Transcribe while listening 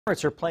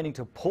Parents are planning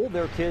to pull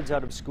their kids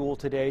out of school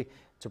today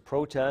to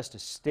protest a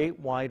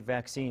statewide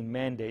vaccine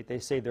mandate. They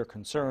say they're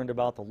concerned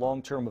about the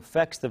long-term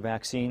effects the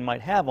vaccine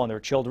might have on their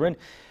children.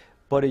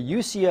 But a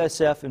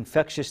UCSF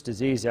infectious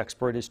disease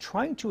expert is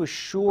trying to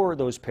assure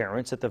those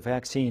parents that the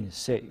vaccine is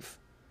safe.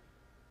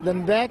 The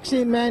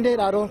vaccine mandate,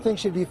 I don't think,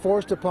 should be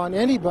forced upon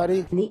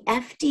anybody. The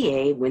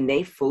FDA, when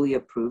they fully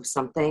approve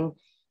something,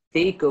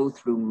 they go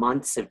through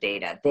months of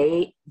data.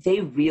 They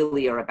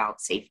really are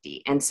about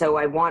safety. And so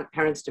I want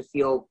parents to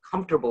feel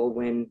comfortable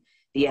when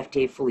the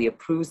FDA fully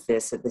approves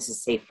this, that this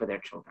is safe for their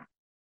children.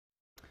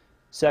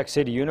 Sac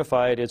City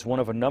Unified is one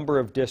of a number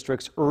of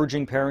districts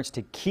urging parents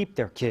to keep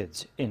their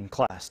kids in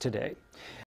class today.